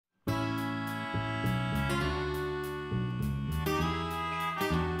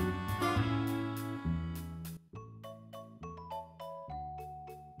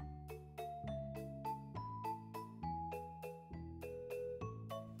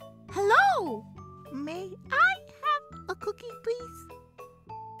Oh, may I have a cookie, please?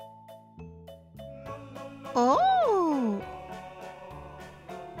 Oh,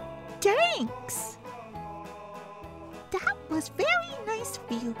 thanks. That was very nice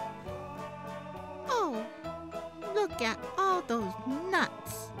of you. Oh, look at all those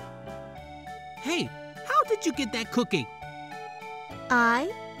nuts. Hey, how did you get that cookie?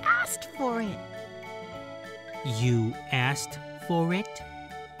 I asked for it. You asked for it?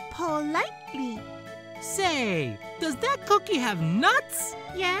 Politely. Say, does that cookie have nuts?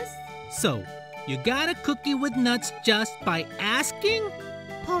 Yes, So, you got a cookie with nuts just by asking?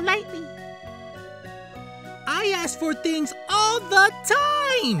 politely. I ask for things all the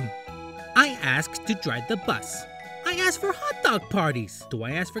time. I ask to drive the bus. I ask for hot dog parties. Do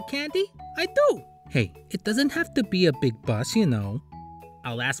I ask for candy? I do. Hey, it doesn't have to be a big bus, you know.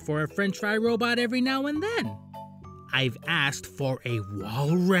 I'll ask for a French fry robot every now and then. I've asked for a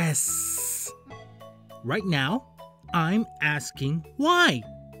walrus. Right now, I'm asking why.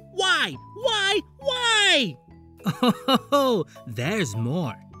 Why? Oh, there's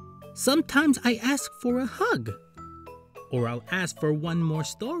more. Sometimes I ask for a hug. Or I'll ask for one more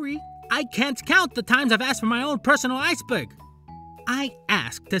story. I can't count the times I've asked for my own personal iceberg. I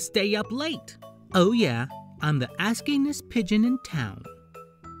ask to stay up late. Oh yeah, I'm the askingest pigeon in town.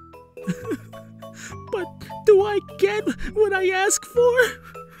 But do I get what I ask for?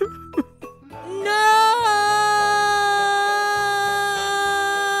 No!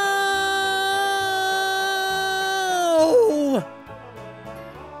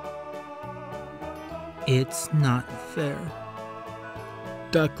 It's not fair.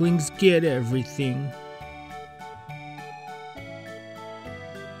 Ducklings get everything.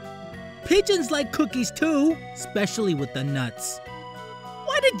 Pigeons like cookies too, especially with the nuts.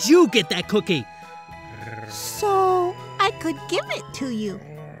 Why did you get that cookie? So I could give it to you.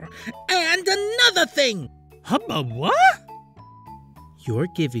 And another thing! Hubba what? You're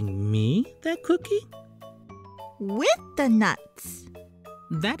giving me that cookie? With the nuts.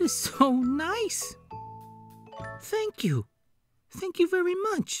 That is so nice. Thank you. Thank you very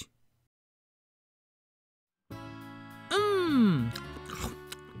much.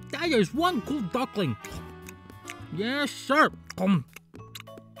 That is one cool duckling. Yes, sir. Bye.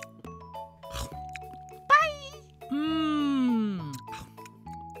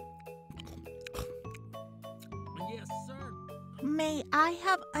 Yes, sir. May I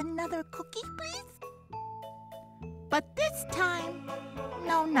have another cookie, please? But this time,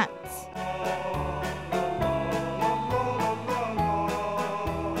 no nuts.